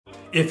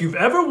If you've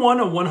ever won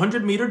a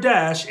 100-meter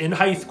dash in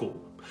high school,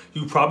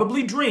 you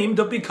probably dreamed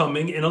of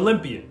becoming an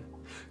Olympian.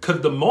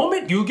 Because the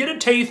moment you get a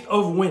taste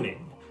of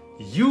winning,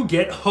 you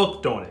get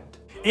hooked on it.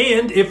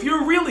 And if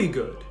you're really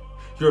good,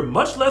 you're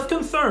much less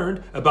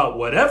concerned about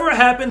whatever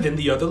happens in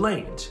the other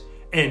lanes.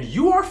 And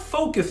you are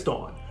focused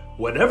on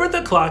whatever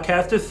the clock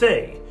has to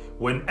say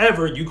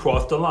whenever you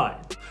cross the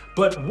line.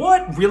 But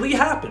what really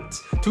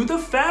happens to the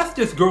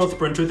fastest girl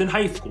sprinters in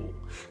high school?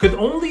 Because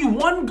only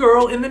one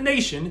girl in the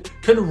nation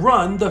can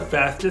run the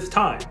fastest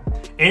time.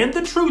 And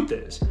the truth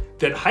is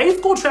that high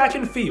school track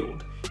and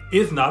field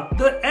is not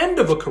the end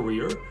of a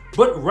career,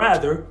 but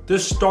rather the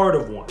start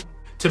of one.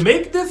 To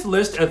make this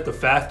list as the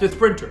fastest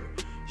sprinter,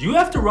 you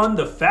have to run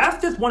the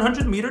fastest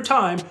 100-meter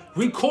time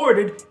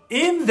recorded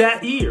in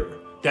that year.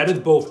 That is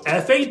both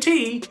FAT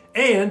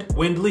and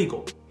wind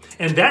legal.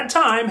 And that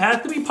time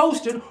has to be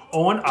posted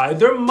on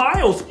either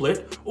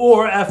MileSplit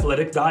or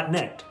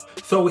athletic.net.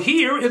 So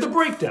here is a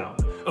breakdown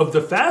of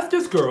the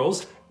fastest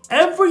girls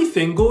every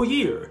single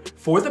year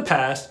for the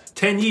past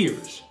 10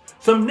 years.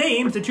 Some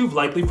names that you've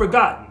likely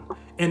forgotten,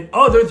 and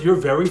others you're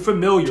very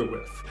familiar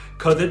with.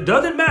 Cause it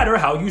doesn't matter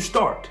how you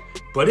start,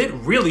 but it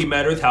really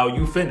matters how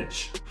you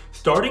finish.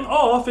 Starting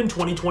off in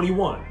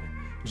 2021,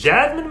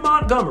 Jasmine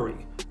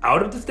Montgomery,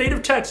 out of the state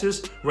of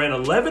Texas, ran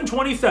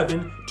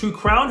 11:27 to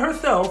crown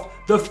herself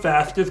the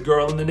fastest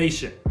girl in the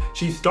nation.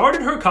 She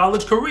started her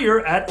college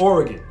career at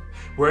Oregon,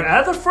 where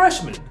as a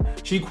freshman,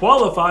 she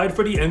qualified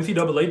for the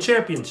NCAA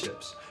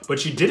championships, but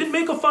she didn't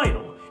make a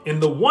final in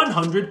the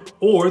 100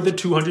 or the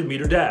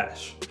 200-meter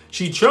dash.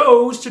 She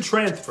chose to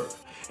transfer,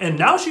 and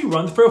now she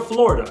runs for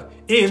Florida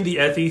in the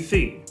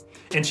SEC.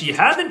 And she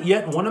hasn't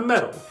yet won a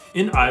medal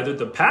in either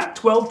the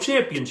Pac-12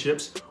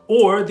 championships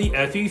or the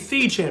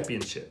SEC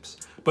championships.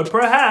 But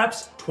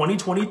perhaps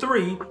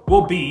 2023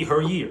 will be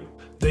her year.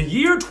 The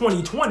year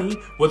 2020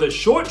 was a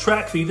short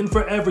track season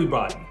for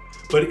everybody,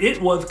 but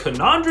it was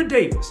Kenondra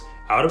Davis,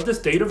 out of the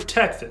state of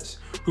Texas,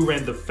 who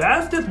ran the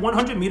fastest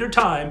 100-meter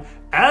time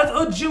as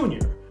a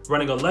junior,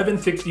 running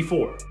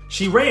 11:64.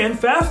 She ran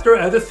faster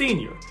as a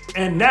senior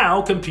and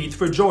now competes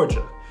for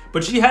Georgia,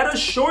 but she had a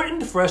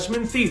shortened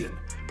freshman season,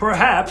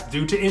 perhaps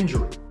due to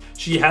injury.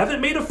 She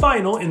hasn't made a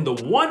final in the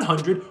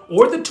 100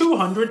 or the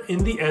 200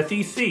 in the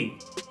SEC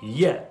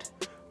yet.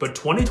 But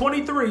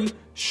 2023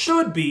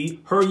 should be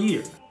her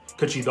year,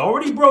 because she's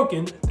already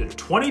broken the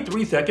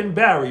 23-second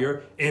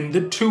barrier in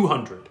the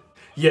 200.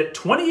 Yet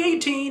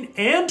 2018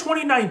 and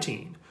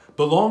 2019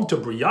 belong to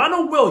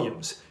Briana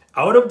Williams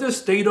out of the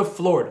state of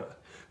Florida,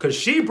 because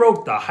she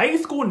broke the high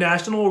school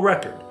national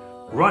record,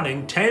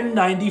 running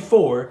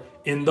 10:94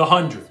 in the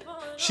 100.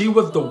 She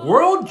was the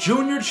world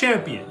junior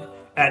champion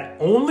at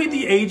only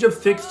the age of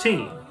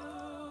 16.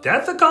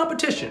 That's a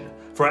competition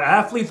for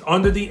athletes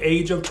under the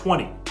age of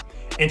 20.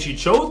 And she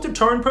chose to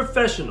turn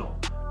professional,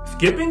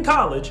 skipping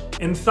college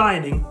and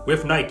signing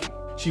with Nike.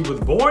 She was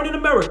born in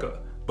America,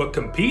 but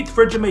competes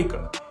for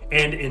Jamaica.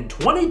 And in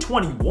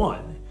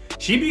 2021,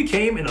 she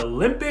became an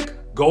Olympic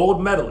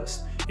gold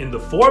medalist in the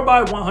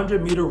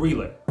 4x100 meter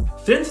relay.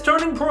 Since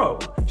turning pro,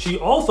 she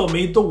also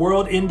made the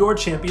World Indoor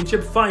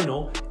Championship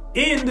final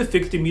in the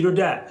 60-meter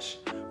dash.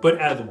 But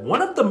as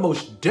one of the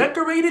most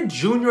decorated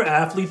junior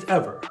athletes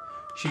ever,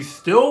 she's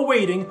still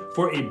waiting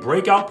for a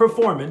breakout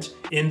performance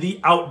in the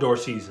outdoor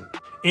season.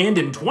 And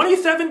in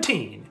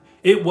 2017,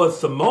 it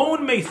was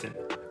Symone Mason,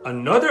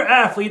 another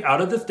athlete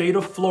out of the state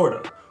of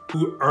Florida,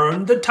 who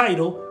earned the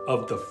title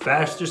of the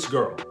fastest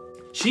girl.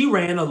 She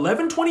ran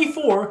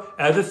 11:24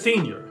 as a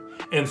senior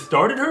and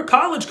started her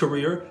college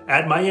career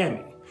at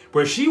Miami,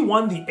 where she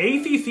won the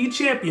ACC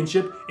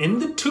championship in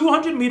the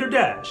 200-meter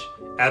dash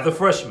as a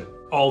freshman.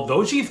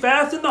 Although she's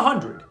fast in the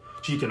 100,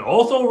 she can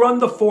also run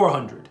the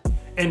 400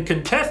 and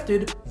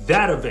contested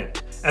that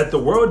event at the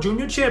World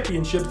Junior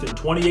Championships in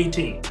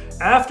 2018.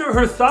 After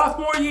her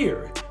sophomore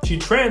year, she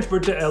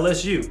transferred to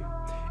LSU,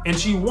 and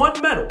she won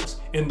medals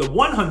in the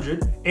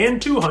 100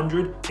 and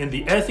 200 in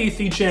the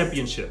SEC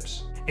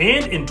championships.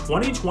 And in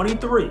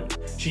 2023,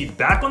 she's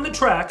back on the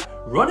track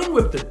running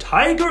with the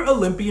Tiger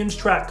Olympians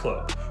Track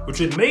Club,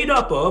 which is made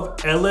up of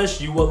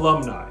LSU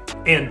alumni.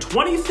 And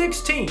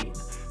 2016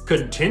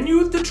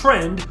 continues the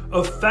trend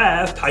of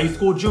fast high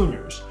school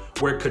juniors,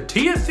 where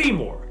Katia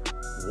Seymour,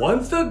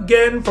 once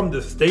again from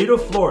the state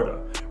of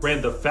Florida,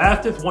 ran the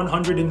fastest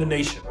 100 in the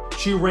nation.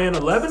 She ran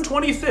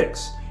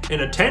 11:26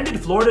 and attended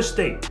Florida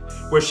State,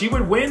 where she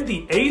would win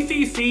the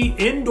ACC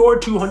Indoor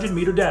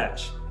 200-meter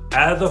dash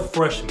as a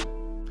freshman.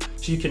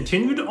 She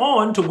continued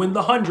on to win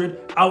the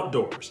 100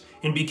 outdoors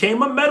and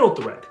became a medal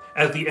threat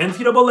at the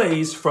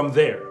NCAAs from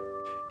there.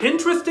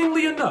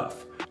 Interestingly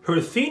enough,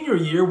 her senior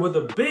year was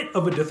a bit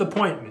of a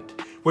disappointment,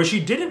 where she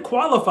didn't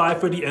qualify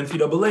for the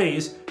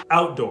NCAAs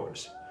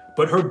outdoors.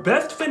 But her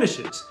best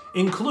finishes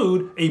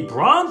include a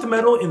bronze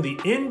medal in the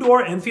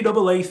indoor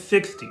NCAA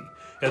 60,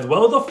 as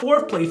well as a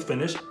 4th place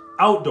finish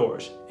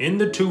outdoors in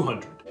the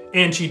 200.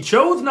 And she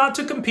chose not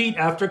to compete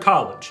after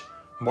college,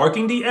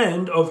 marking the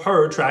end of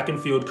her track and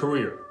field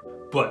career.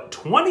 But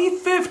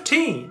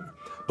 2015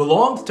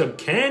 belongs to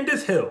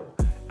Candace Hill,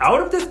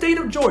 out of the state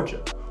of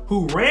Georgia,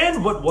 who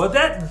ran what was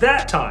at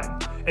that time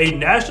a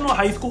national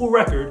high school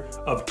record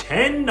of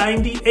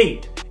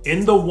 10.98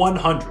 in the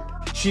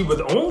 100. She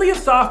was only a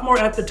sophomore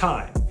at the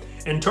time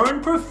and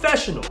turned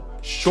professional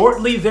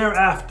shortly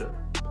thereafter,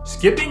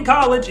 skipping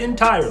college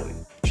entirely.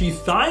 She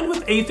signed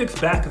with ASICS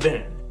back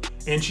then,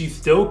 and she's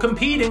still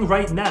competing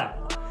right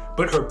now,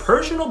 but her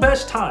personal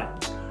best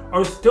times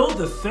are still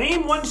the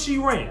same ones she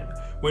ran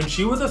when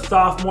she was a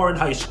sophomore in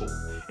high school,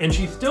 and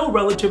she's still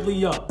relatively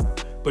young,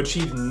 but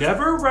she's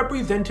never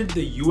represented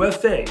the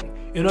USA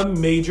in a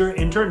major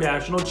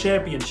international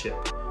championship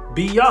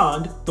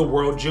beyond the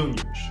World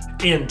Juniors.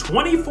 And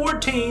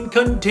 2014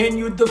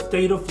 continued the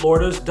state of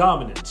Florida's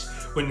dominance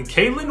when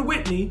Kaylin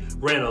Whitney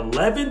ran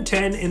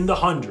 11.10 in the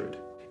 100.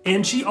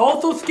 And she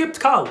also skipped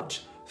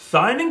college,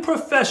 signing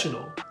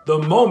professional the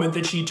moment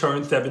that she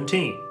turned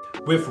 17.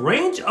 With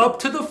range up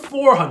to the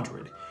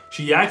 400,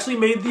 she actually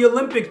made the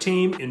Olympic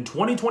team in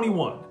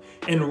 2021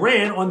 and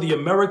ran on the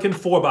American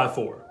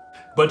 4x4.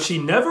 But she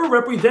never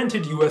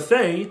represented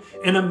USA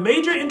in a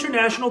major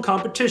international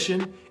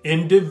competition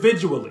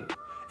individually,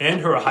 and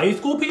her high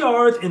school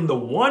PRs in the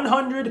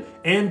 100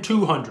 and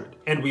 200,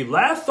 and we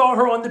last saw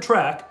her on the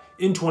track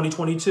in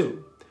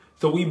 2022.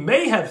 So we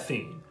may have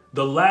seen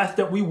the last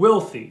that we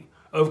will see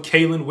of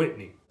Kaylin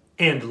Whitney.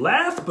 And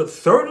last but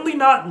certainly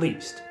not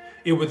least,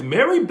 it was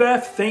Mary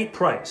Beth St.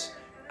 Price,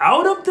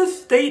 out of the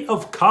state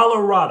of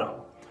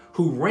Colorado,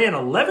 who ran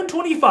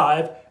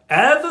 11.25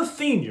 as a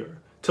senior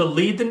to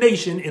lead the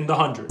nation in the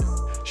 100.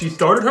 She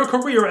started her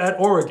career at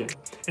Oregon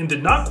and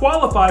did not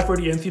qualify for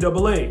the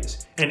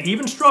NCAAs, and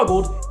even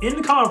struggled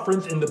in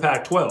conference in the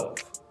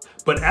Pac-12.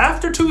 But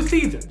after 2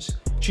 seasons,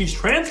 she's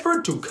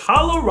transferred to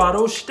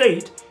Colorado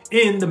State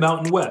in the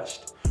Mountain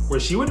West, where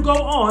she would go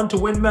on to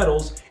win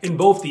medals in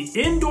both the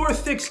indoor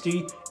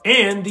 60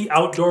 and the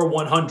outdoor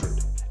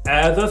 100.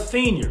 As a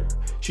senior,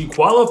 she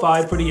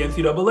qualified for the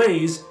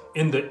NCAAs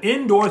in the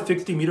indoor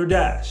 60-meter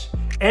dash,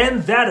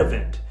 and that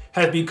event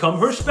has become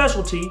her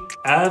specialty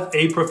as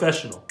a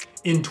professional.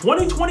 In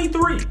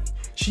 2023,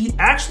 she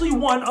actually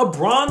won a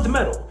bronze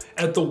medal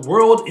at the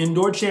World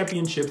Indoor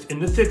Championships in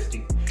the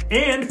 60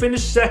 and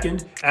finished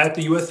second at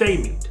the USA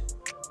meet.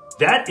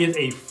 That is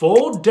a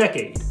full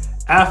decade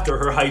after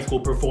her high school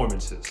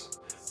performances.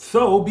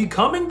 So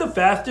becoming the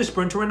fastest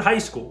sprinter in high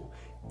school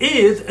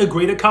is a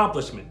great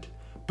accomplishment,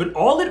 but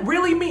all it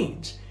really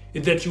means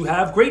is that you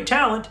have great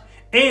talent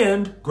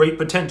and great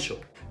potential.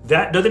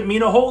 That doesn't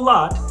mean a whole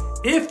lot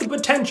if the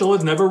potential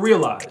is never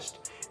realized.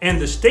 And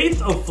the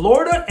states of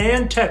Florida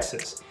and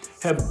Texas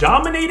have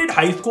dominated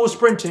high school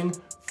sprinting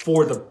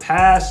for the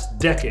past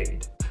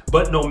decade.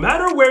 But no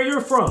matter where you're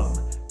from,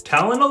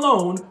 talent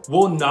alone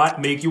will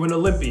not make you an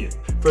Olympian.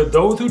 For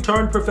those who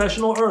turned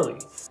professional early,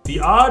 the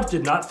odds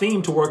did not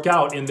seem to work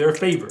out in their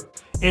favor.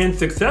 And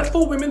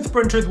successful women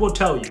sprinters will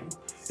tell you,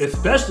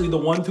 especially the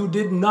ones who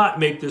did not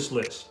make this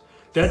list,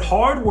 that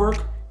hard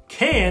work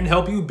can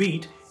help you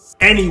beat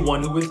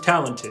anyone who is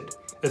talented,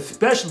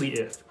 especially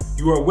if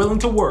you are willing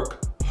to work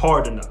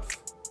hard enough.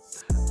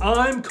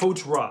 I'm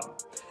Coach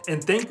Rob,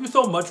 and thank you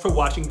so much for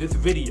watching this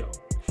video.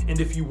 And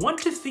if you want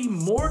to see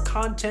more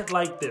content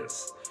like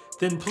this,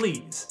 then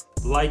please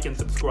like and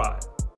subscribe.